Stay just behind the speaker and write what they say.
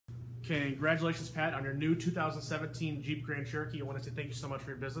Congratulations, Pat, on your new 2017 Jeep Grand Cherokee. I want to say thank you so much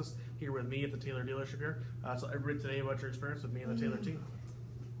for your business here with me at the Taylor dealership here. Tell everybody today about your experience with me and the Taylor team.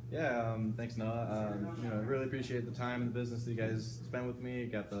 Yeah, thanks, Noah. I really appreciate the time and the business that you guys spent with me.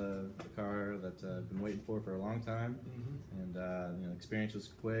 Got the car that I've been waiting for a long time, and experience was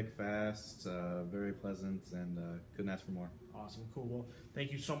quick, fast, very pleasant, and couldn't ask for more. Awesome, cool. Well,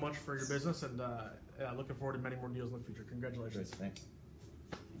 thank you so much for your business, and looking forward to many more deals in the future. Congratulations. Great, thanks.